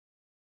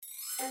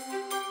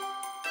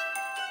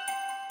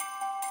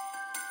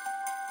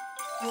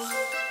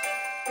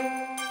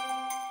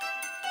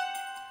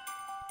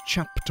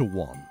Chapter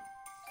 1.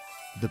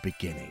 The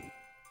Beginning.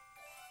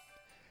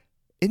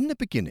 In the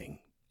beginning,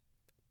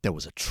 there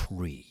was a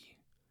tree.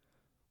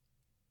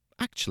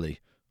 Actually,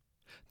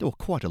 there were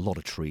quite a lot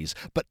of trees,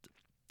 but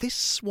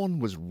this one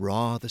was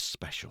rather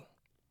special.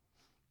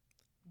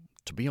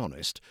 To be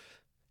honest,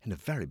 in the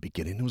very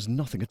beginning there was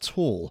nothing at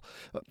all.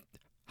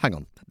 Hang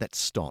on, let's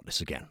start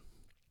this again.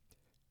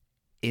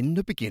 In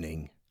the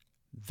beginning,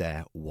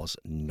 there was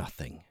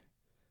nothing.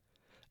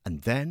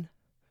 And then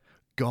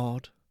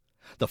God,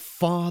 the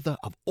Father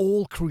of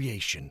all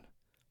creation,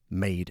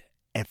 made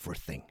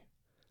everything.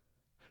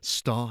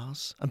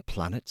 Stars and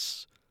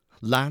planets,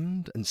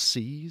 land and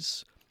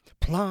seas,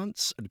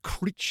 plants and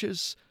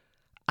creatures,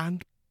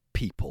 and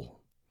people.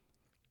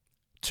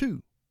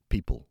 2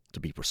 people, to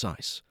be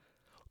precise,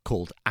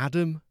 called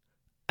Adam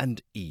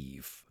and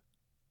Eve.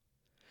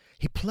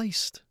 He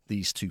placed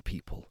these 2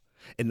 people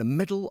in the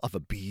middle of a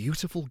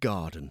beautiful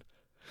garden,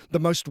 the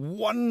most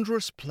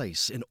wondrous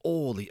place in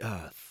all the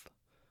earth,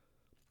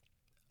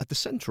 at the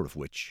centre of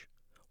which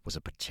was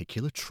a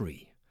particular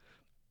tree,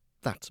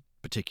 that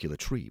particular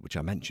tree which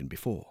I mentioned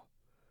before.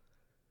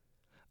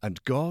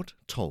 And God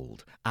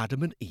told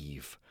Adam and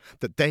Eve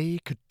that they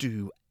could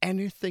do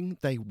anything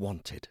they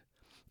wanted,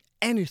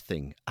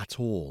 anything at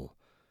all,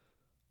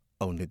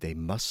 only they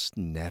must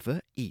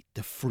never eat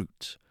the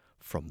fruit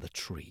from the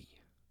tree.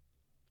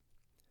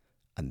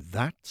 And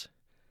that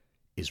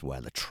is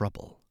where the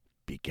trouble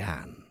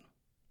began.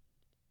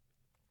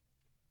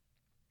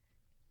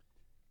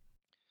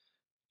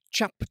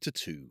 Chapter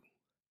 2.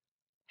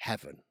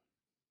 Heaven.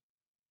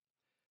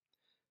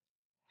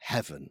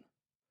 Heaven.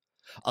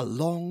 A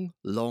long,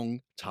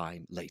 long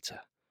time later.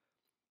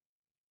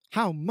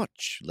 How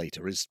much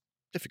later is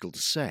difficult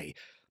to say.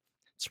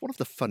 It's one of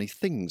the funny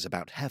things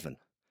about heaven.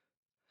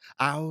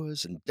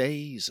 Hours and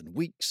days and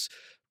weeks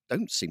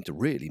don't seem to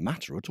really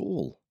matter at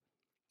all.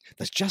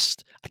 There's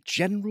just a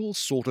general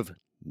sort of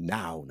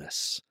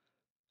nowness.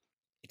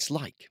 It's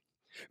like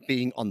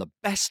being on the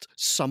best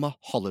summer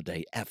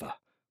holiday ever.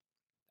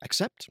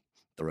 Except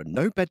there are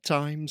no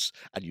bedtimes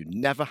and you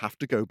never have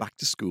to go back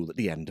to school at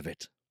the end of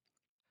it.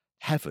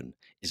 Heaven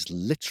is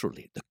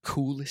literally the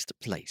coolest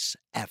place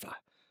ever.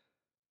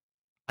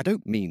 I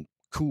don't mean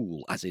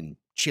cool as in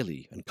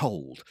chilly and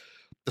cold,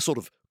 the sort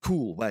of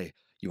cool where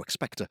you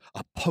expect a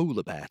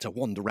polar bear to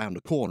wander round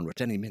a corner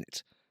at any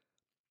minute.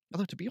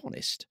 Although, to be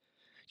honest,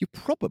 you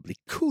probably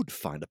could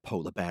find a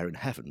polar bear in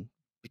heaven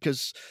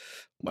because,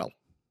 well,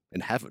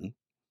 in heaven,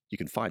 you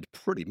can find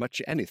pretty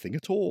much anything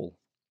at all.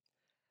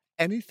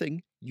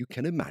 Anything you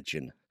can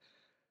imagine.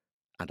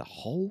 And a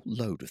whole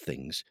load of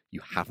things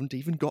you haven't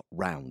even got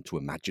round to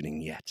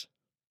imagining yet.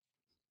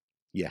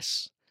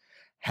 Yes,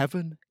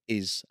 heaven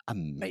is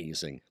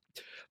amazing.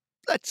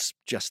 Let's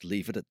just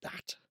leave it at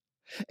that.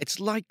 It's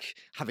like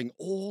having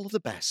all of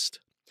the best,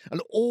 and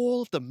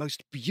all of the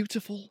most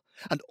beautiful,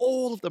 and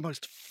all of the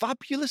most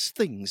fabulous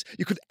things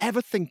you could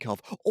ever think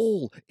of,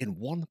 all in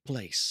one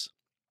place.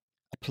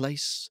 A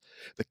place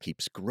that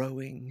keeps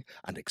growing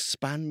and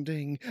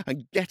expanding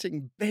and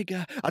getting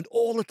bigger, and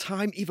all the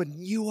time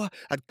even newer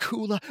and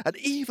cooler and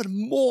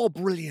even more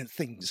brilliant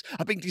things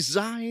are being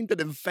designed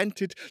and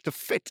invented to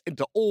fit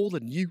into all the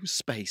new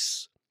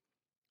space.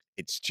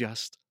 It's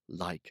just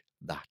like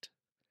that.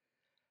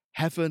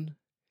 Heaven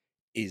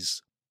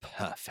is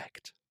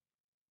perfect.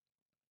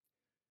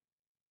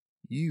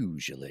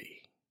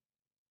 Usually.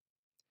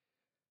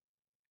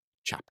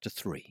 Chapter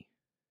 3.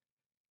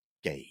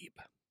 Gabe.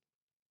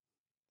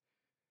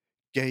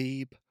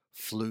 Gabe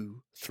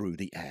flew through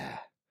the air.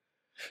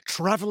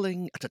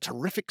 Travelling at a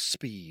terrific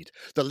speed,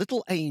 the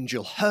little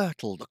angel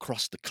hurtled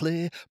across the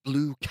clear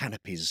blue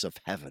canopies of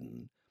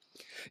heaven.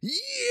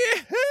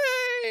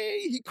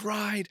 "Yay!" he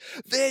cried.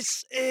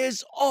 "This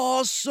is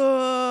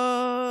awesome!"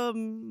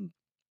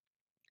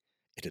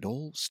 It had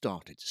all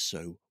started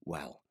so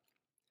well.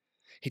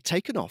 He'd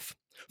taken off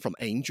from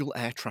Angel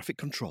Air Traffic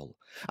Control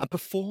and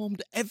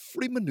performed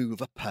every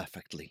manoeuvre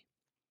perfectly.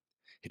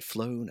 He'd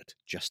flown at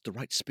just the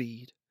right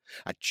speed,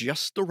 at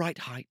just the right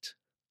height.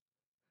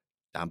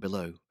 Down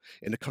below,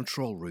 in the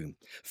control room,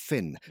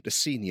 Finn, the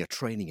senior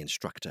training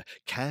instructor,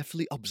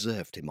 carefully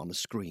observed him on the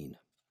screen.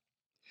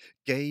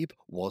 Gabe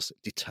was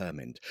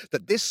determined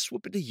that this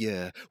would be the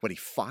year when he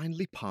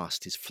finally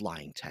passed his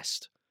flying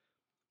test.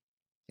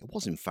 It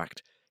was, in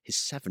fact, his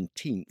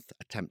 17th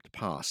attempt to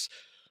pass,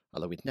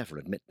 although he'd never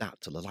admit that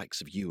to the likes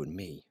of you and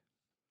me.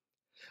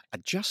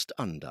 At just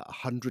under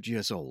 100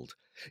 years old,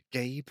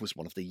 Gabe was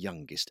one of the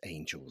youngest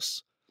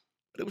angels.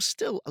 But it was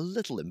still a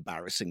little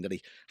embarrassing that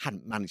he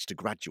hadn't managed to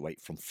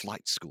graduate from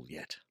flight school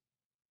yet.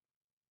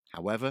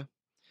 However,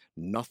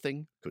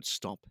 nothing could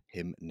stop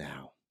him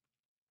now.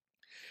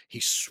 He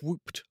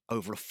swooped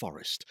over a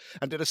forest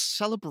and did a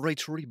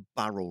celebratory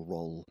barrel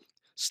roll,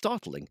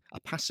 startling a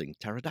passing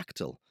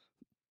pterodactyl.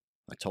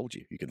 I told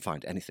you can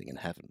find anything in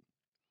heaven.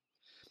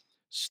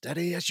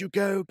 "Steady as you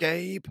go,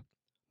 Gabe,"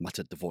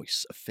 muttered the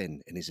voice of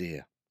Finn in his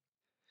ear.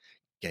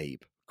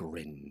 Gabe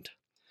grinned.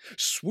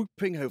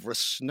 Swooping over a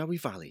snowy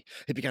valley,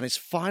 he began his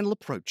final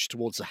approach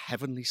towards the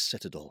heavenly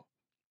citadel.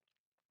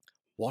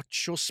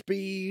 "Watch your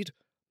speed,"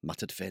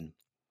 muttered Finn.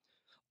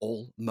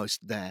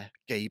 Almost there,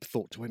 Gabe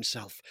thought to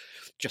himself.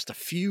 Just a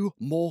few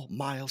more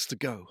miles to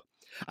go.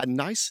 A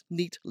nice,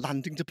 neat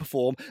landing to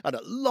perform, and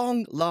at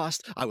long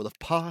last I will have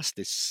passed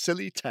this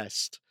silly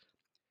test.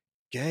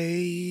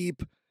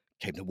 "Gabe,"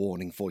 came the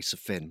warning voice of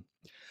Finn.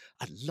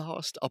 "At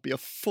last I'll be a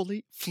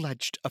fully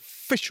fledged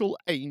official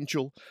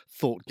angel,"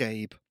 thought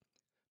Gabe.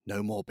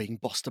 No more being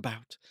bossed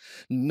about.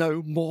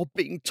 No more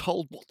being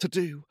told what to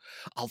do.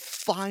 I'll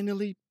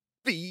finally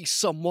be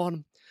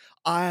someone.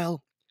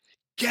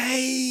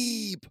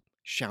 Gabe!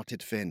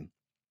 Shouted Finn.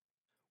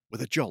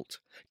 With a jolt,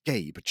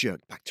 Gabe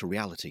jerked back to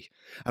reality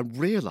and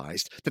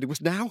realised that he was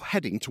now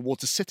heading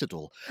towards the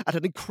citadel at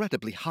an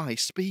incredibly high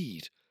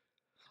speed.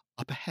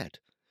 Up ahead,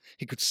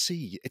 he could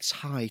see its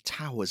high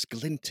towers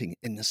glinting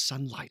in the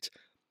sunlight.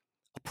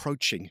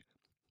 Approaching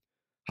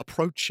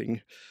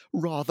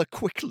rather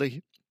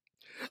quickly.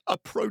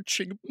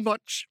 Approaching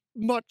much,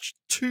 much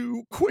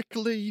too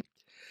quickly.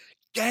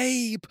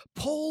 "Gabe,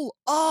 pull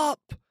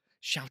up!"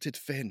 shouted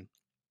Finn.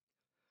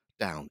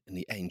 Down in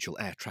the Angel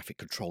Air Traffic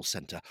Control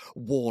Centre,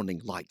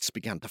 warning lights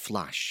began to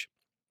flash.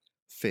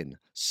 Finn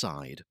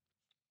sighed.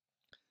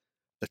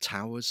 The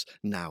towers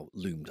now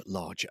loomed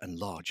larger and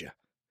larger.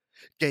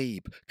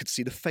 Gabe could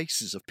see the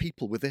faces of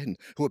people within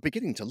who were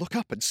beginning to look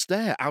up and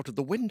stare out of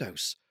the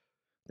windows.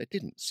 They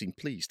didn't seem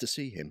pleased to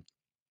see him.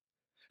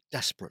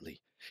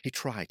 Desperately, he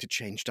tried to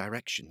change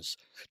directions,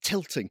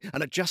 tilting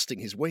and adjusting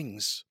his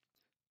wings.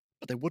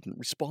 But they wouldn't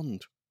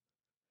respond.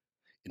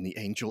 In the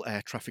Angel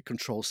Air Traffic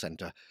Control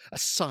Centre, a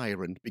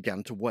siren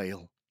began to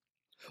wail.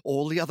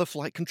 All the other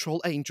flight control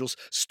angels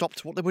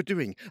stopped what they were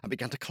doing and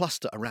began to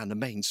cluster around the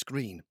main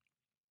screen.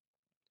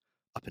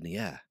 Up in the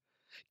air,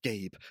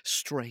 Gabe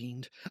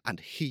strained and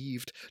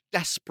heaved,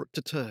 desperate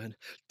to turn,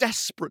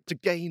 desperate to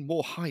gain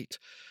more height.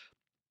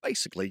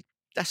 Basically,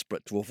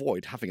 desperate to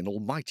avoid having an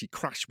almighty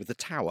crash with the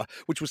tower,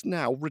 which was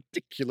now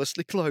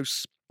ridiculously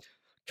close.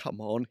 "Come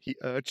on," he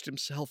urged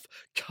himself.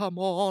 "Come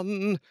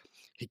on!"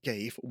 He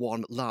gave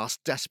one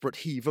last desperate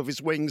heave of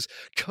his wings.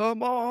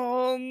 "Come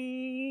on!"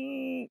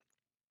 In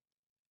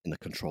the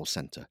control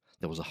centre,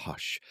 there was a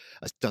hush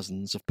as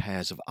dozens of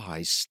pairs of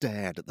eyes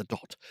stared at the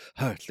dot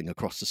hurtling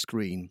across the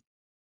screen.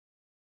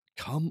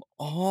 "Come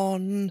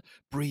on,"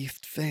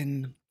 breathed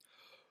Finn.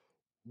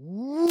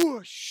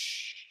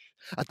 Whoosh!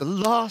 At the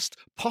last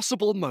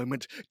possible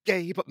moment,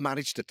 Gabe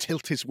managed to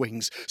tilt his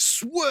wings,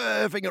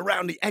 swerving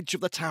around the edge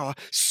of the tower,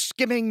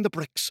 skimming the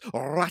bricks,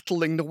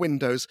 rattling the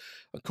windows,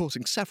 and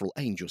causing several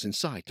angels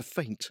inside to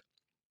faint.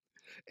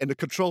 In the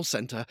control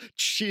centre,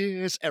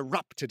 cheers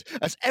erupted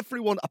as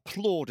everyone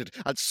applauded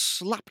and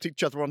slapped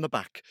each other on the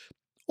back,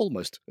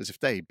 almost as if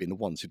they'd been the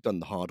ones who'd done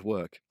the hard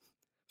work.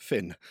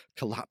 Finn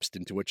collapsed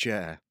into a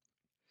chair.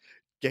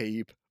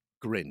 Gabe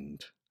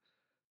grinned.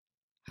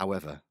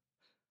 However,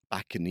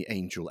 back in the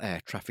Angel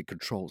Air Traffic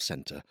Control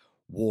Centre,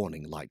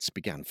 warning lights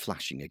began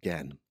flashing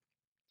again.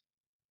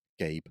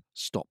 Gabe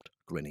stopped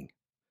grinning.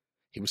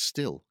 He was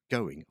still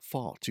going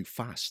far too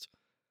fast.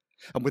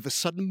 And with a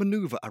sudden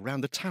manoeuvre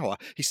around the tower,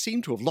 he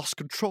seemed to have lost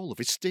control of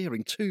his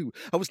steering too,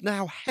 and was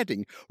now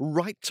heading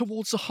right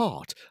towards the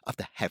heart of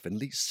the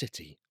heavenly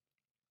city.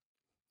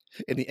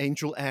 In the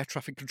Angel Air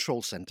Traffic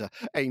Control Centre,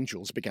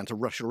 angels began to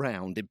rush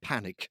around in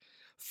panic.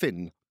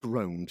 Finn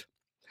groaned.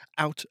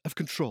 Out of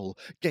control,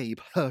 Gabe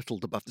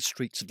hurtled above the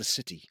streets of the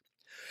city.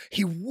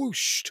 He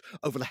whooshed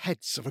over the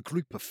heads of a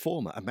group of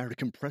former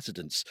American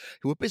presidents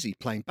who were busy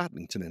playing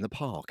badminton in the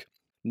park,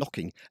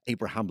 knocking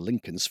Abraham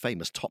Lincoln's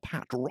famous top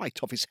hat right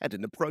off his head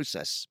in the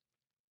process.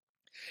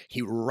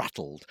 He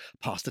rattled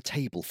past a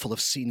table full of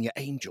senior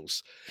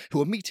angels who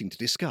were meeting to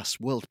discuss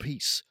world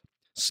peace,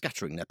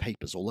 scattering their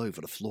papers all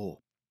over the floor.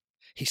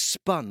 He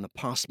spun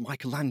past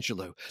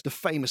Michelangelo, the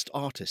famous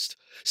artist,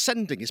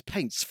 sending his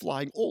paints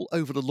flying all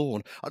over the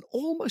lawn and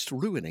almost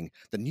ruining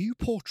the new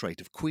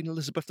portrait of Queen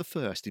Elizabeth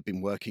I he'd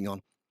been working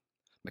on.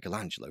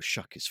 Michelangelo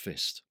shook his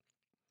fist.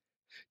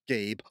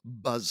 Gabe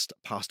buzzed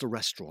past a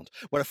restaurant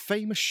where a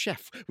famous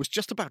chef was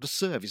just about to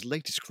serve his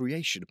latest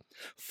creation,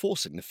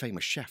 forcing the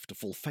famous chef to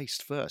fall face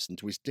first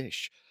into his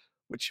dish,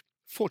 which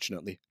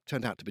fortunately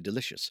turned out to be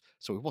delicious,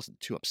 so he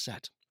wasn't too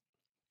upset.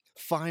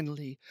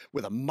 Finally,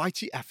 with a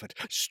mighty effort,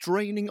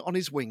 straining on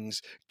his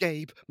wings,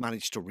 Gabe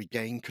managed to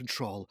regain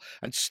control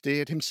and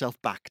steered himself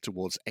back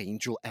towards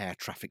Angel Air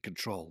Traffic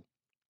Control.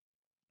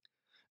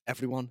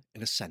 Everyone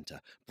in the centre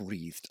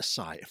breathed a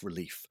sigh of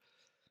relief,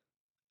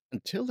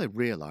 until they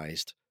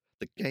realised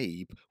that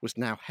Gabe was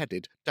now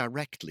headed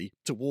directly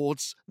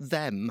towards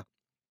them.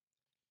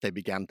 They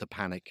began to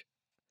panic.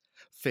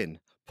 Finn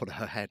put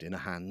her head in her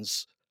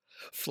hands.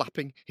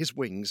 Flapping his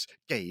wings,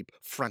 Gabe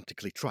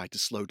frantically tried to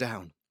slow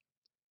down.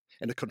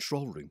 In the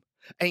control room,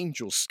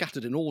 angels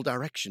scattered in all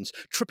directions,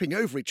 tripping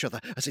over each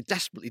other as they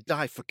desperately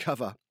dived for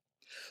cover.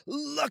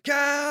 "Look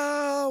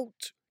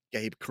out!"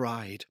 Gabe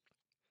cried.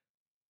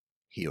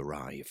 He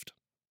arrived.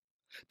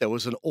 There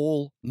was an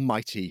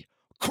almighty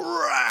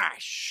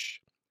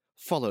crash,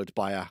 followed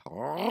by a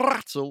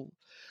rattle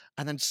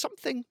and then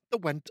something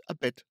that went a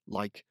bit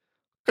like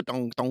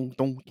ka-dong, dong,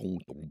 dong, dong,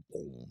 dong,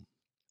 dong.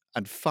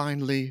 And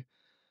finally,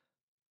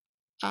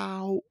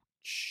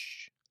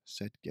 ouch,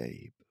 said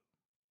Gabe.